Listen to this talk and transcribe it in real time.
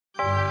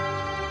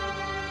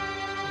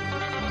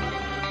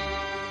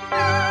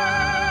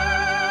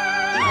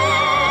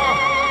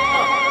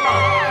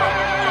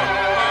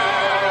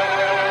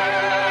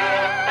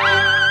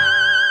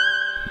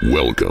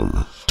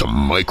Welcome to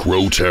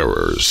Micro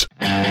Terrors.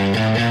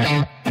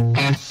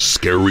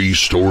 Scary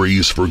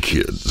stories for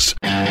kids.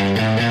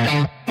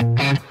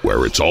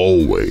 Where it's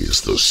always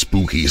the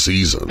spooky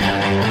season.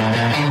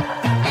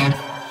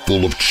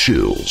 Full of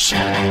chills,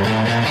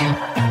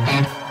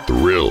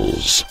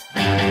 thrills,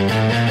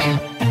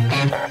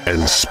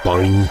 and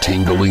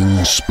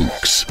spine-tingling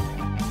spooks.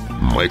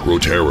 Micro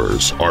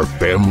Terrors are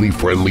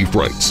family-friendly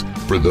frights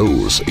for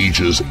those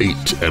ages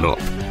 8 and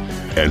up.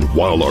 And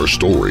while our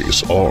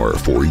stories are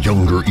for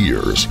younger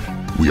ears,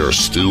 we are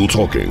still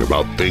talking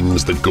about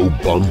things that go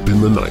bump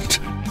in the night,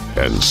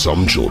 and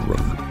some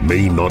children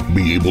may not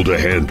be able to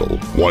handle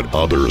what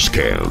others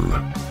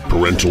can.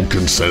 Parental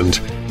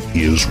consent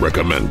is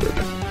recommended.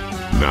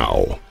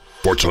 Now,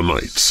 for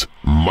tonight's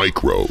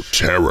Micro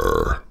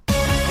Terror.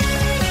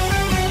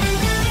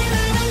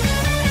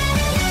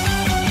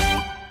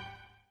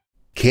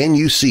 Can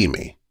You See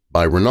Me?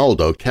 By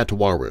Ronaldo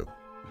Katwaroo.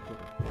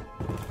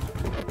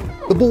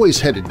 The boys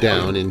headed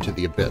down into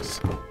the abyss.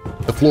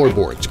 The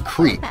floorboards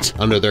creaked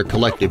under their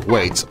collective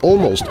weights,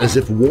 almost as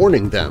if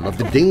warning them of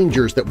the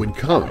dangers that would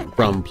come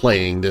from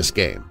playing this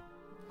game.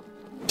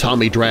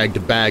 Tommy dragged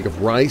a bag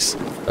of rice,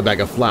 a bag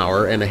of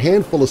flour, and a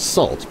handful of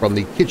salt from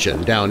the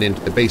kitchen down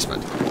into the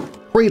basement,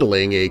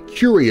 cradling a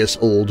curious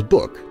old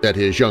book that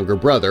his younger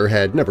brother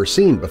had never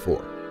seen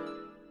before.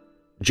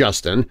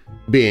 Justin,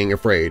 being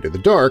afraid of the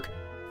dark,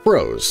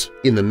 froze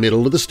in the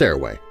middle of the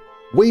stairway,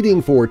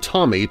 waiting for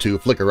Tommy to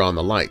flicker on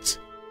the lights.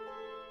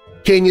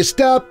 "Can you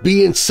stop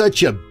being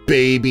such a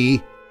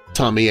baby?"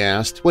 Tommy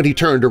asked when he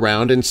turned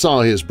around and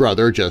saw his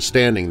brother just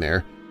standing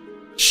there.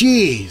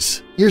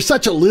 "Jeez, you're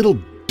such a little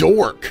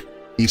dork,"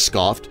 he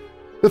scoffed,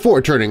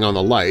 before turning on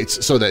the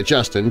lights so that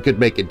Justin could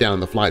make it down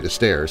the flight of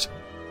stairs.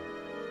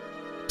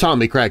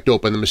 Tommy cracked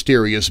open the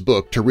mysterious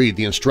book to read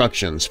the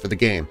instructions for the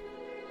game.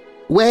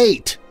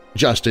 "Wait,"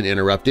 Justin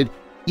interrupted,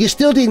 "you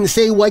still didn't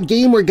say what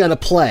game we're gonna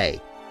play."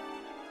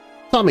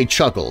 Tommy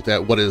chuckled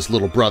at what his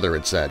little brother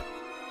had said.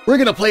 "We're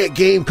gonna play a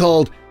game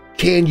called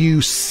Can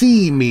You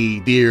See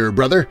Me, dear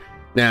brother?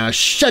 Now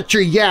shut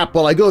your yap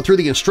while I go through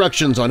the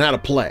instructions on how to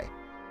play."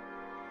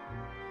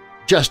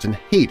 Justin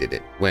hated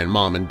it when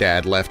Mom and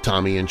Dad left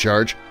Tommy in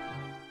charge.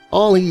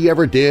 All he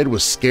ever did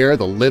was scare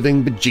the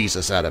living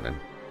bejesus out of him.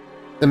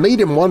 It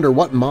made him wonder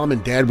what Mom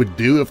and Dad would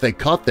do if they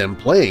caught them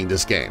playing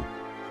this game.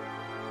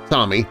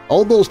 Tommy,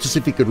 almost as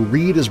if he could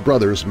read his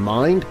brother's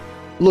mind,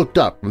 looked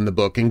up from the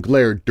book and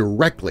glared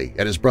directly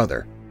at his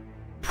brother.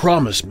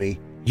 "Promise me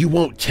you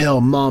won't tell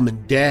Mom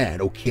and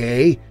Dad,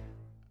 okay?"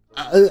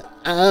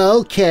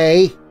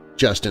 Okay,"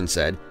 Justin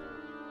said.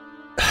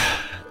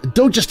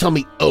 "Don't just tell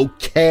me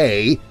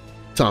okay,"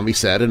 Tommy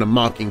said in a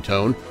mocking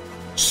tone.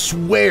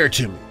 "Swear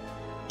to me.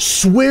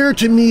 Swear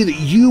to me that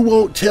you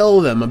won't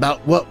tell them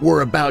about what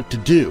we're about to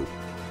do."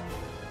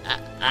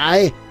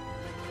 I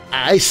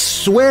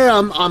swear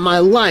on my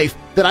life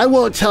that I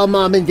won't tell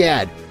Mom and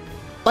Dad.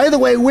 By the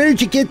way, where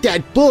did you get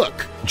that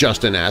book?"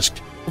 Justin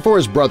asked, before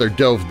his brother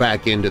dove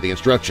back into the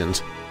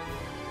instructions.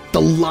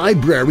 "The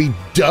library,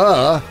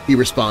 duh," he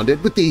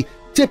responded with the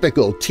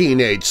typical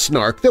teenage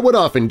snark that would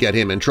often get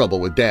him in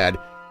trouble with Dad.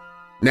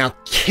 "Now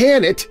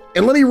can it,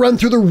 and let me run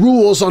through the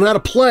rules on how to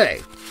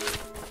play."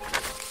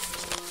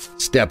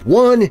 Step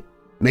 1.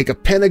 Make a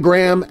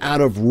pentagram out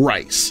of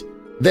rice.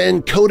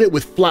 Then coat it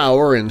with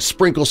flour and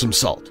sprinkle some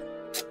salt.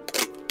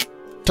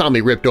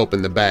 Tommy ripped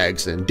open the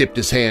bags and dipped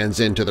his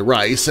hands into the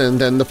rice and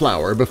then the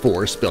flour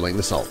before spilling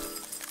the salt.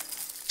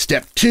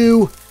 Step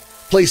 2.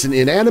 Place an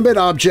inanimate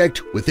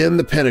object within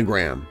the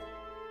pentagram.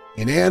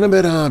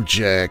 "Inanimate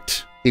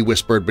object," he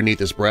whispered beneath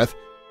his breath.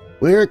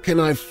 "Where can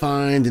I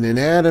find an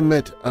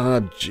inanimate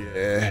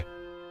object?"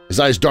 His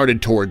eyes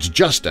darted towards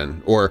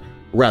Justin, or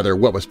rather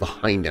what was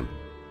behind him.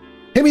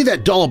 "Hand me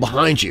that doll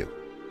behind you,"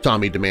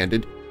 Tommy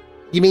demanded.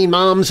 "You mean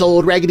Mom's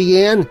old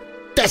Raggedy Ann?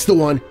 That's the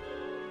one."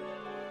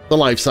 The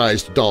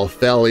life-sized doll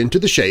fell into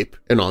the shape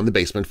and on the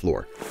basement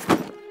floor.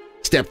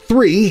 "Step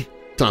 3,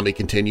 Tommy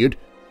continued,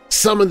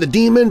 "summon the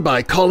demon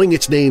by calling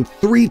its name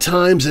 3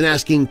 times and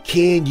asking,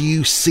 'Can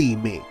you see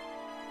me?'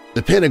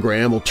 The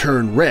pentagram will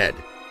turn red,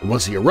 and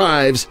once he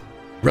arrives,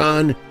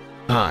 run,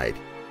 hide."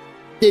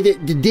 The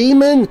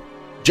demon?"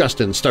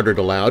 Justin stuttered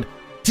aloud.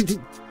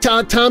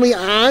 "Tommy,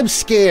 I'm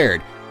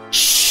scared."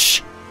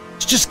 "Shh!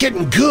 It's just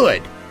getting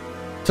good!"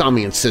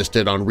 Tommy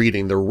insisted on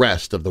reading the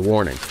rest of the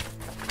warning.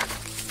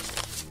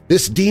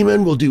 "This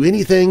demon will do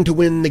anything to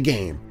win the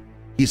game.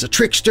 He's a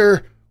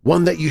trickster,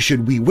 one that you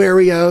should be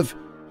wary of.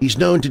 He's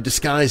known to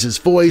disguise his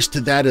voice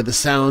to that of the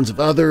sounds of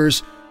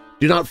others.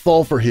 Do not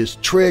fall for his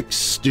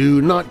tricks.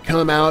 Do not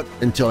come out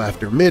until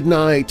after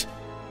midnight.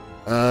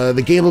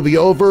 The game will be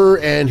over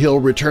and he'll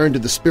return to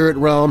the spirit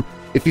realm.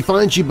 If he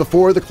finds you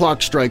before the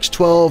clock strikes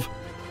 12,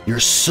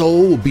 your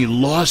soul will be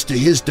lost to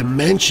his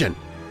dimension,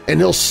 and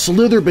he'll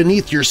slither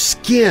beneath your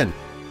skin,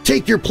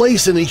 take your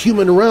place in the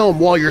human realm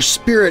while your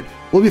spirit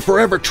will be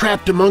forever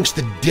trapped amongst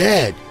the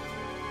dead.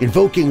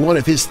 Invoking one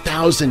of his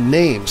 1,000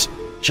 names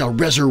shall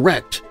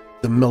resurrect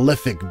the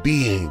malefic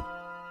being."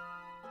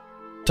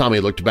 Tommy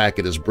looked back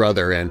at his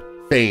brother and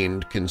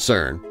feigned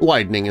concern,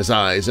 widening his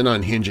eyes and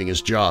unhinging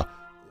his jaw.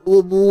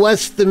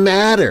 "What's the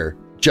matter?"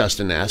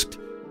 Justin asked.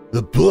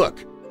 "The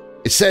book.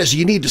 It says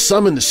you need to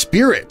summon the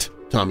spirit,"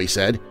 Tommy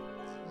said.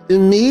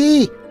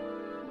 "Me?"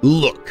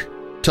 "Look,"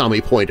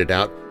 Tommy pointed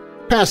out,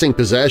 passing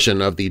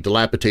possession of the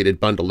dilapidated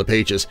bundle of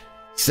pages.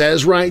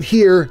 "Says right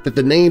here that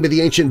the name of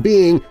the ancient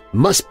being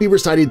must be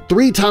recited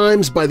 3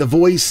 times by the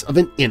voice of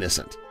an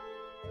innocent."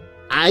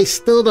 "I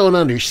still don't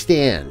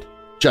understand,"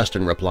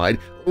 Justin replied.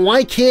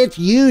 "Why can't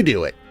you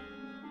do it?"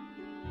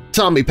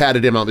 Tommy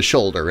patted him on the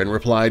shoulder and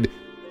replied,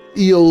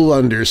 "You'll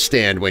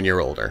understand when you're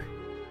older."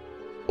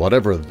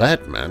 Whatever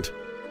that meant.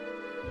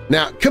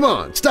 "Now, come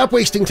on, stop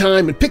wasting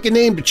time and pick a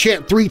name to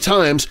chant 3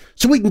 times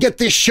so we can get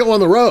this show on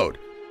the road."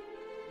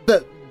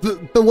 But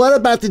what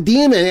about the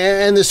demon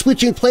and the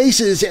switching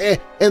places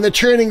and the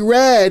turning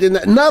red and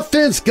the—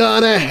 "Nothing's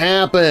gonna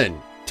happen,"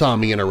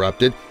 Tommy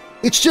interrupted.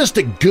 "It's just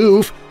a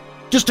goof,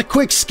 just a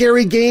quick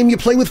scary game you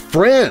play with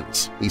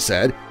friends," he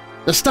said.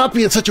 "Now stop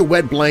being such a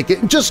wet blanket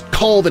and just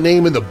call the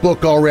name in the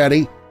book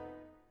already."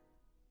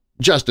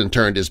 Justin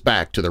turned his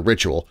back to the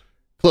ritual,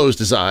 closed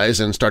his eyes,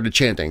 and started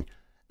chanting,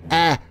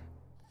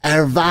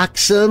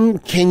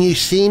 "Arvoxum, can you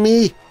see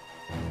me?"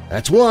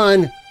 "That's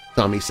 1,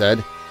 Tommy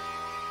said.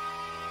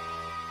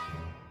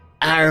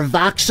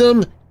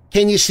 "Arvoxum,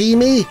 can you see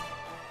me?"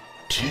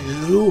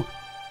 2.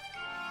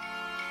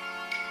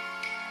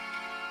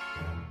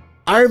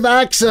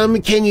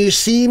 "Arvoxum, can you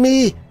see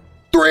me?"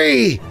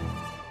 3.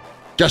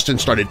 Justin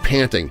started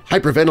panting,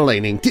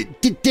 hyperventilating.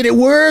 Did it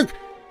work?"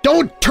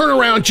 "Don't turn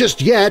around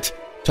just yet,"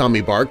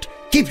 Tommy barked.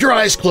 "Keep your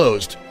eyes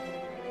closed."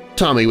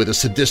 Tommy, with a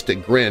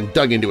sadistic grin,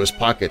 dug into his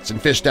pockets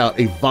and fished out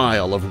a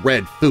vial of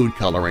red food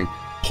coloring,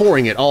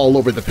 pouring it all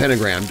over the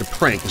pentagram to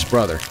prank his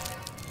brother.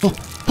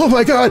 Oh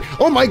my God!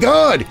 Oh my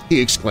God!" he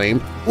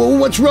exclaimed. "Well,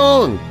 what's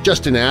wrong?"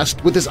 Justin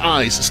asked, with his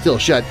eyes still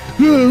shut.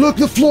 "Look,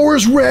 the floor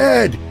is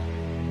red!"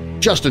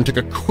 Justin took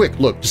a quick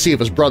look to see if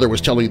his brother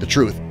was telling the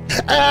truth.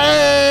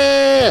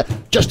 "Ah!"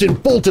 Justin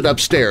bolted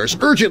upstairs,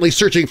 urgently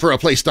searching for a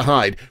place to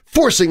hide,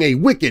 forcing a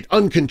wicked,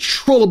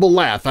 uncontrollable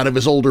laugh out of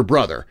his older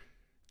brother.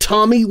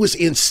 Tommy was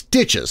in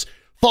stitches,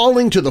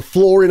 falling to the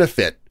floor in a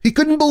fit. He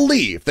couldn't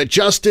believe that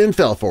Justin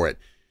fell for it.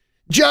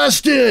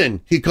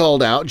 "Justin!" he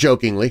called out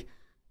jokingly.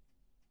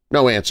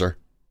 No answer.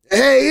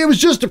 "Hey, it was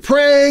just a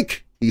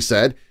prank," he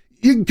said.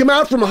 "You can come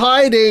out from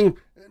hiding.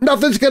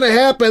 Nothing's gonna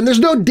happen. There's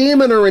no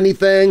demon or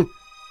anything."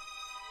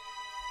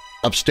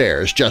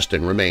 Upstairs,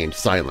 Justin remained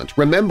silent,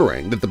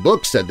 remembering that the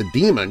book said the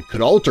demon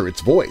could alter its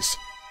voice.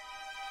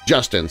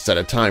 Justin set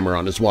a timer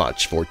on his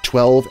watch for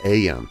 12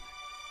 a.m.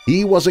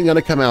 He wasn't going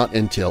to come out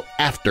until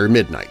after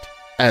midnight,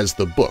 as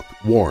the book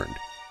warned.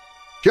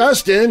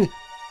 "Justin,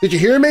 did you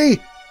hear me?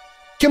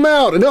 Come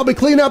out and help me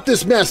clean up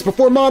this mess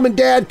before Mom and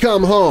Dad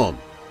come home,"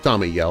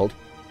 Tommy yelled.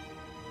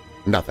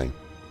 Nothing.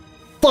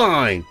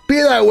 "Fine,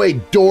 be that way,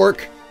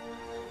 dork!"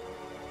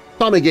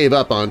 Tommy gave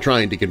up on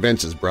trying to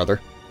convince his brother.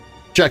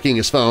 Checking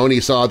his phone, he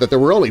saw that there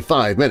were only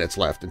 5 minutes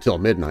left until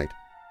midnight.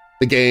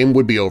 The game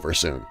would be over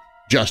soon.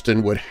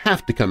 Justin would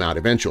have to come out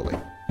eventually.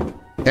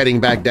 Heading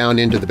back down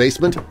into the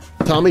basement,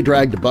 Tommy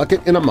dragged a bucket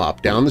and a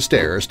mop down the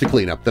stairs to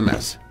clean up the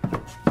mess.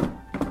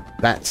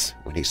 That's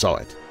when he saw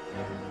it.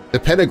 The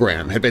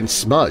pentagram had been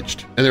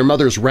smudged, and their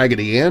mother's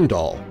Raggedy Ann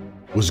doll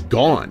was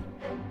gone.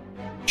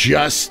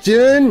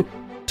 "Justin?"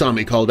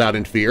 Tommy called out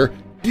in fear.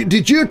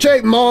 Did you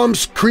take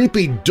Mom's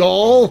creepy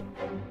doll?"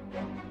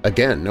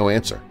 Again, no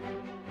answer.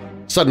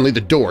 Suddenly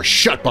the door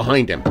shut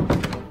behind him.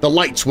 The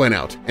lights went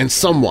out, and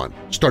someone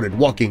started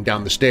walking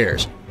down the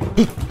stairs.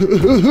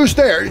 "Who's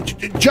there?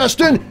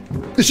 Justin?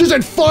 This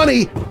isn't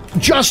funny!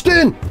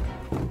 Justin!"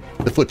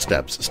 The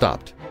footsteps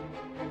stopped.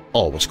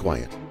 All was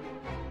quiet.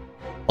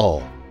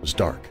 All was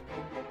dark.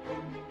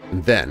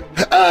 And then—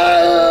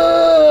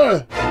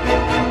 "Ah!"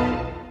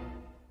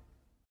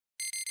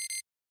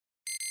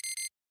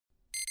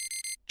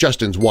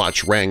 Justin's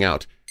watch rang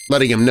out,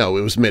 letting him know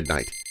it was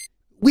midnight.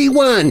 "We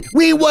won!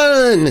 We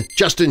won!"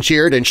 Justin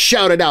cheered and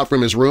shouted out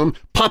from his room,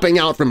 popping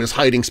out from his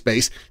hiding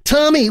space.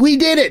 "Tommy, we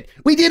did it!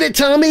 We did it,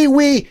 Tommy!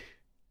 We—"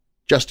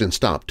 Justin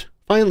stopped,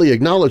 finally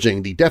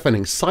acknowledging the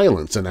deafening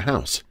silence in the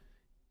house.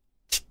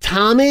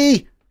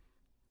 "Tommy?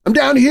 I'm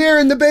down here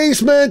in the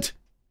basement!"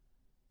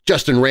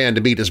 Justin ran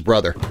to meet his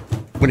brother.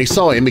 When he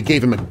saw him, he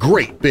gave him a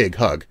great big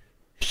hug.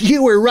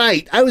 "You were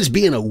right. I was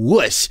being a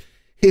wuss.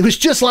 It was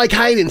just like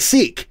hide and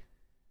seek."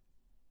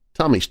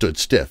 Tommy stood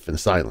stiff and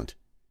silent.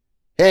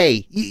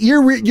 "Hey,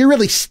 you're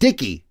really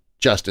sticky,"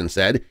 Justin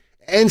said.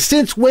 "And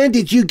since when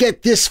did you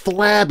get this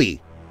flabby?"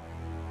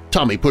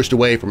 Tommy pushed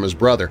away from his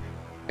brother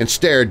and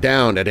stared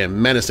down at him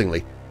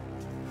menacingly.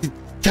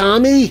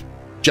 "Tommy?"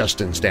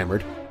 Justin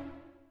stammered.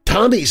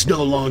 "Tommy's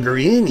no longer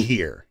in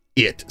here,"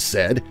 it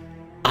said.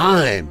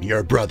 "I'm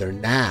your brother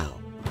now."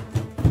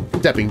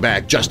 Stepping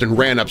back, Justin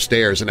ran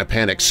upstairs in a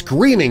panic,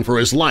 screaming for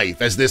his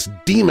life as this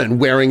demon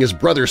wearing his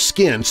brother's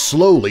skin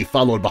slowly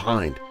followed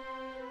behind.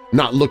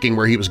 Not looking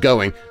where he was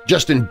going,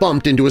 Justin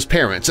bumped into his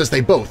parents as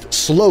they both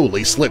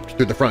slowly slipped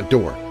through the front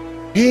door.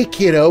 "Hey,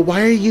 kiddo,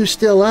 why are you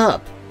still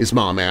up?" his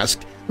mom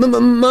asked.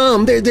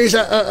 "Mom, there's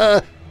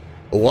a—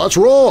 "What's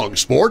wrong,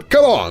 sport?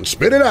 Come on,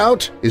 spit it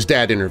out," his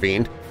dad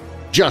intervened.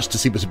 Just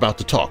as he was about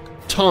to talk,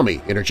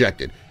 Tommy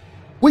interjected.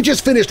 "We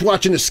just finished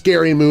watching a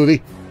scary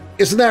movie.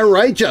 Isn't that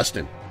right,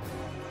 Justin?"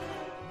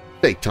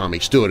 Fake Tommy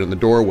stood in the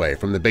doorway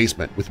from the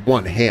basement with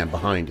one hand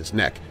behind his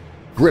neck,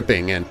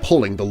 gripping and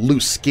pulling the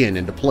loose skin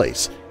into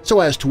place so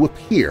as to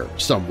appear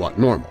somewhat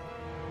normal.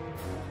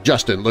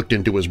 Justin looked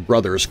into his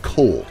brother's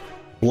cold,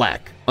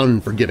 black,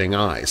 unforgiving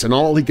eyes, and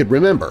all he could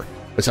remember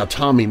was how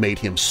Tommy made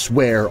him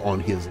swear on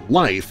his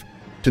life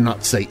to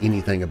not say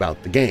anything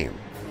about the game.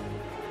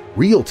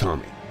 Real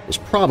Tommy was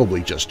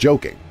probably just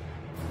joking,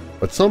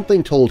 but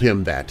something told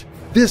him that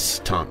this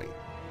Tommy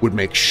would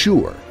make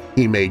sure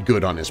he made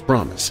good on his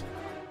promise.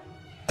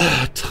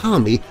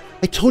 Tommy,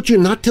 I told you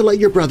not to let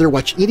your brother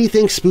watch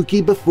anything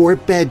spooky before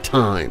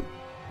bedtime,"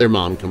 their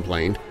mom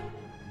complained.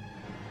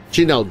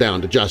 She knelt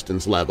down to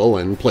Justin's level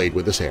and played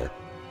with his hair.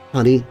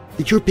 "Honey,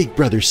 did your big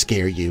brother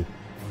scare you?"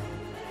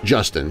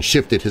 Justin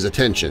shifted his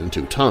attention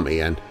to Tommy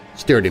and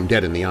stared him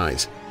dead in the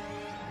eyes.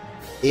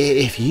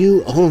 "If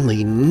you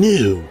only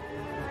knew."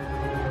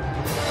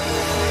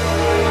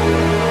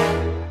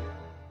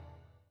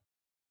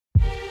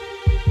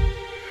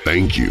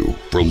 Thank you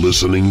for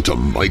listening to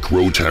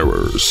Micro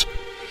Terrors.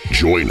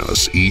 Join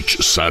us each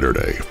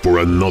Saturday for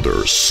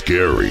another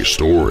scary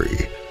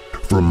story.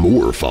 For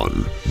more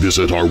fun,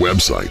 visit our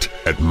website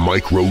at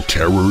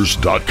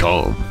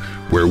microterrors.com,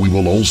 where we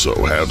will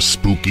also have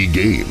spooky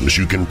games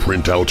you can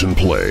print out and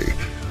play,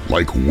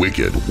 like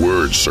wicked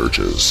word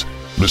searches,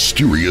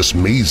 mysterious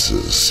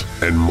mazes,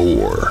 and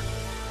more.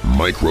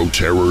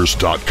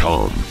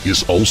 Microterrors.com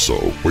is also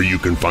where you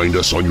can find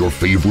us on your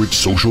favorite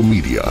social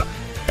media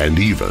and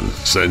even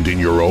send in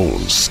your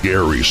own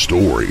scary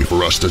story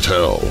for us to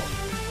tell.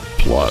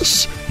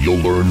 Plus, you'll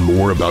learn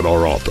more about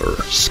our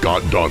author,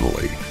 Scott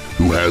Donnelly,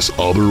 who has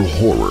other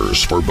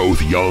horrors for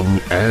both young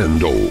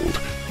and old.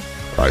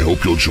 I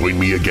hope you'll join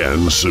me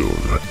again soon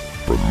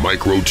for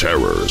Micro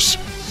Terrors,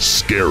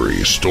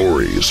 Scary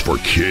Stories for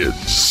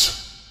Kids.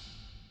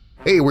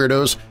 Hey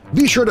Weirdos!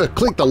 Be sure to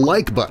click the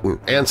like button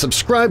and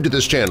subscribe to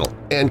this channel,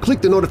 and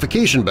click the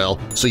notification bell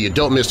so you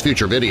don't miss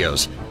future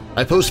videos.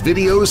 I post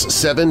videos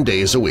 7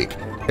 days a week.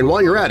 And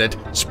while you're at it,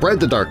 spread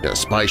the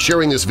darkness by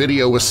sharing this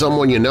video with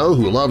someone you know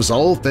who loves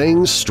all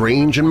things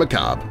strange and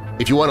macabre.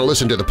 If you want to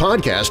listen to the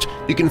podcast,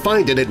 you can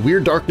find it at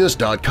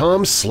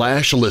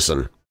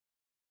WeirdDarkness.com/listen.